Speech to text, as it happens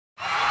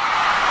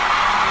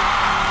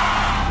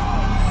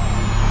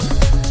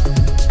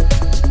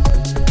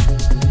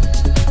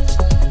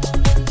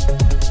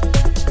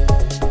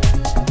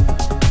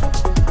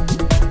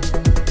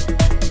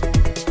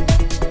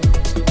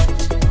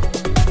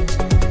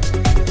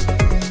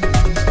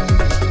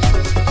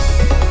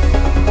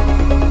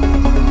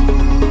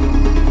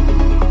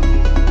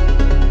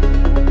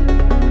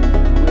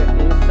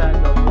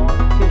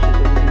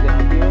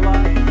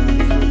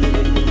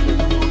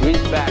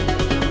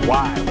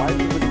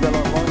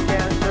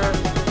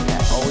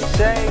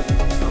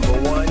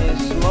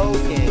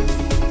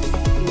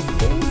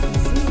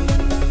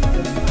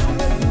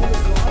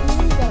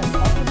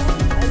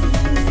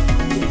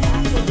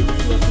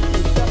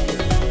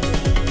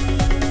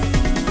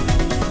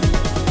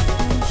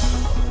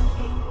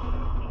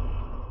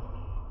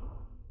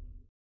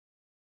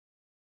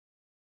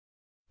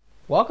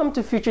Welcome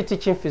to Future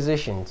Teaching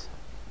Physicians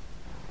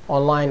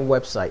online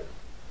website.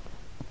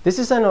 This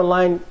is an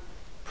online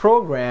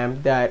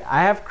program that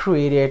I have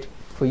created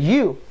for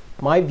you,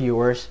 my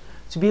viewers,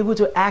 to be able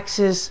to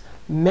access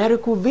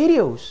medical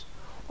videos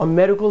or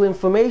medical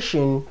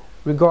information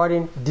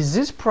regarding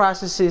disease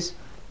processes,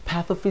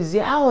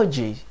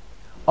 pathophysiology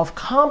of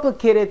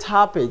complicated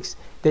topics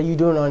that you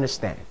don't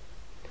understand.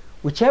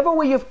 Whichever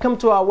way you've come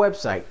to our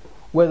website,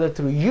 whether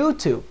through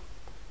YouTube,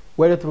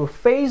 whether through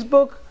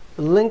Facebook,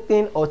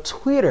 LinkedIn, or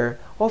Twitter,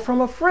 or from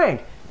a friend,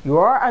 you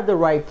are at the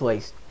right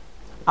place.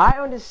 I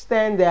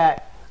understand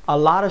that a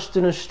lot of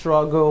students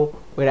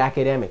struggle with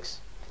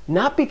academics,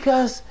 not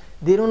because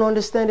they don't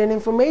understand any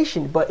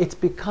information, but it's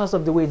because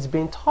of the way it's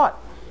being taught.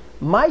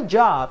 My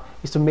job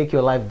is to make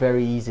your life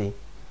very easy.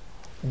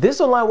 This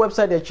online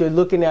website that you're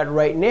looking at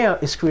right now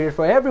is created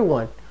for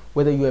everyone,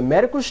 whether you're a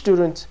medical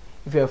student,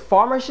 if you're a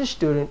pharmacy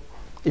student,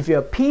 if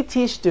you're a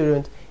PT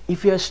student,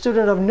 if you're a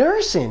student of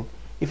nursing,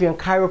 if you're in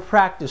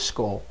chiropractic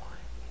school.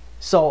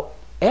 So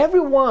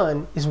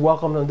everyone is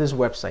welcome on this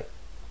website.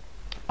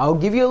 I'll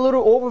give you a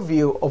little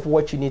overview of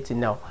what you need to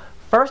know.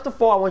 First of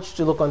all, I want you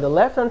to look on the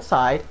left-hand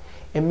side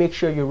and make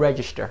sure you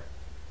register.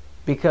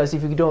 Because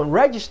if you don't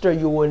register,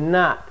 you will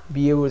not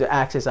be able to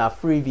access our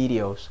free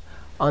videos.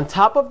 On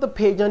top of the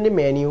page on the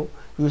menu,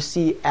 you'll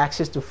see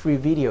access to free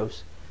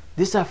videos.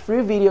 These are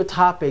free video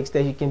topics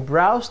that you can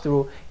browse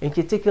through and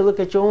can take a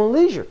look at your own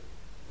leisure.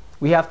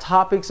 We have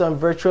topics on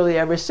virtually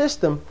every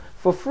system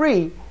for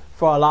free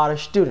for a lot of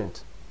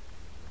students.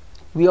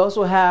 We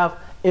also have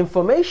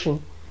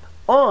information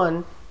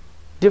on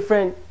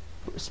different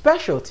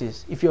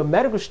specialties. If you're a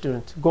medical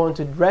student going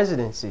to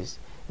residencies,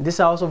 this is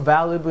also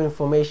valuable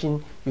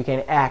information you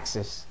can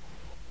access.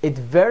 It's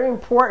very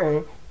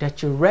important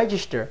that you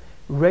register.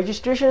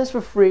 Registration is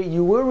for free.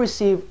 You will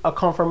receive a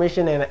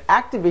confirmation and an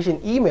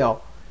activation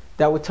email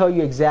that will tell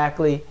you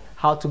exactly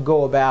how to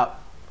go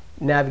about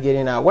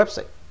navigating our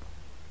website.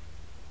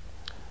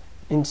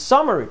 In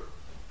summary,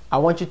 I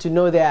want you to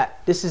know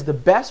that this is the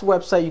best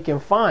website you can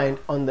find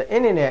on the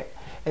internet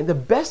and the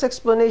best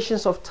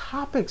explanations of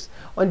topics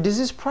on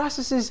disease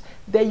processes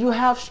that you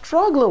have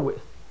struggled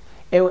with.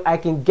 And I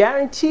can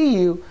guarantee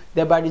you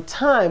that by the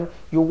time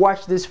you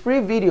watch these free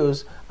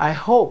videos, I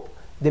hope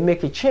they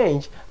make a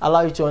change,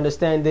 allow you to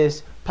understand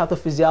this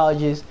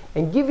pathophysiologies,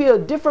 and give you a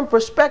different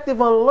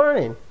perspective on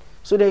learning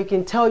so that you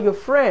can tell your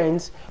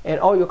friends and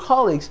all your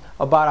colleagues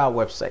about our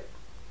website.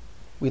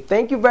 We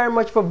thank you very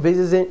much for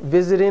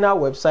visiting our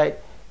website,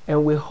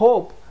 and we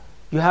hope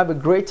you have a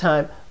great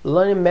time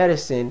learning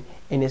medicine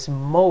in its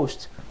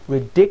most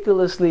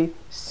ridiculously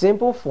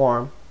simple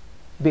form,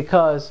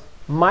 because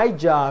my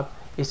job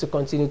is to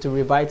continue to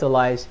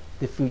revitalize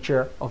the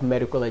future of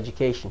medical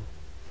education.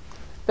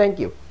 Thank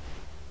you.